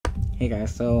Hey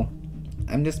guys, so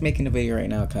I'm just making a video right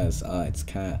now because it's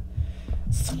kind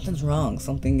of something's wrong.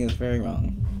 Something is very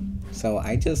wrong. So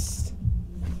I just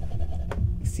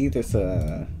see this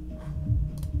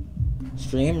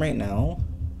stream right now,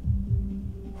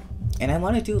 and I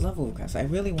want to do level requests. I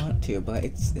really want to, but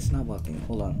it's not working.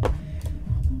 Hold on.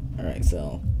 All right,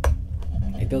 so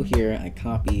I go here, I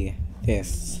copy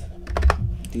this,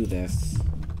 do this,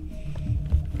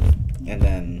 and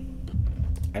then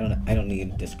I don't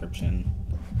need a description.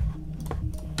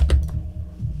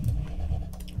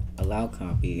 Allow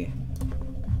copy.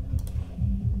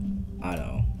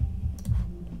 Auto.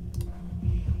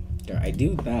 There, I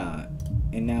do that,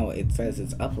 and now it says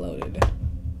it's uploaded.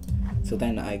 So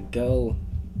then I go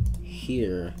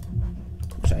here,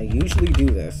 which I usually do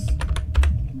this.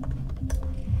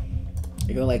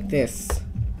 I go like this.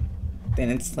 Then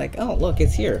it's like, oh look,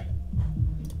 it's here.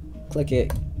 Click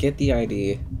it, get the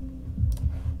ID.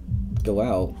 Go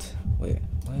out. Wait,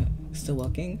 what? It's still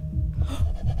working?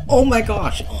 Oh my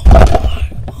gosh! Oh my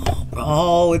god!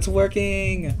 Oh, it's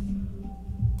working!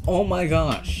 Oh my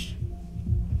gosh!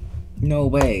 No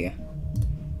way!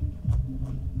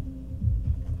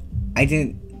 I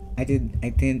didn't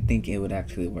think it would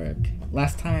actually work.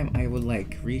 Last time I would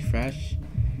like refresh,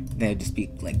 then it'd just be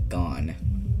like gone.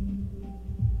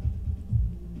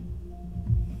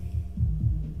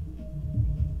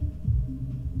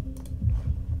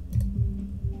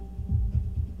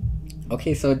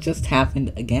 Okay, so it just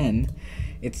happened again.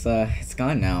 It's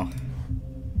gone now.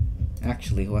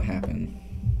 Actually, what happened?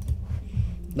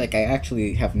 Like, I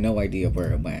actually have no idea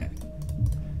where it went.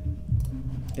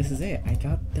 This is it. I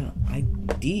got the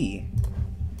ID.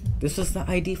 This was the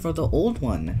ID for the old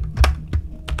one.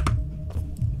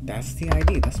 That's the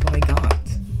ID. That's what I got.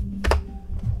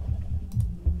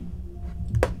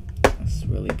 That's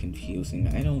really confusing.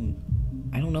 I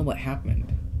don't know what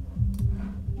happened.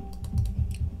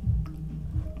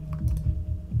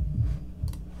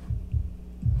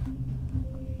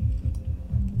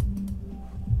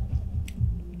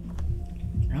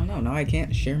 Now I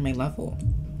can't share my level.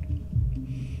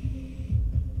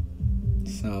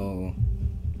 So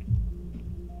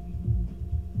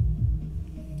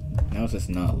now it's just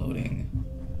not loading.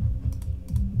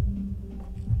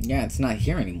 Yeah, it's not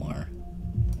here anymore.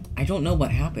 I don't know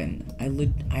what happened.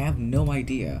 I have no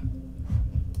idea.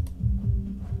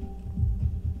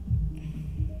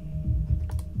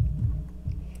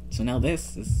 So now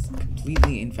this is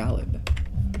completely invalid.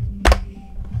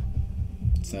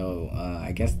 So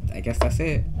I guess that's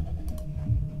it.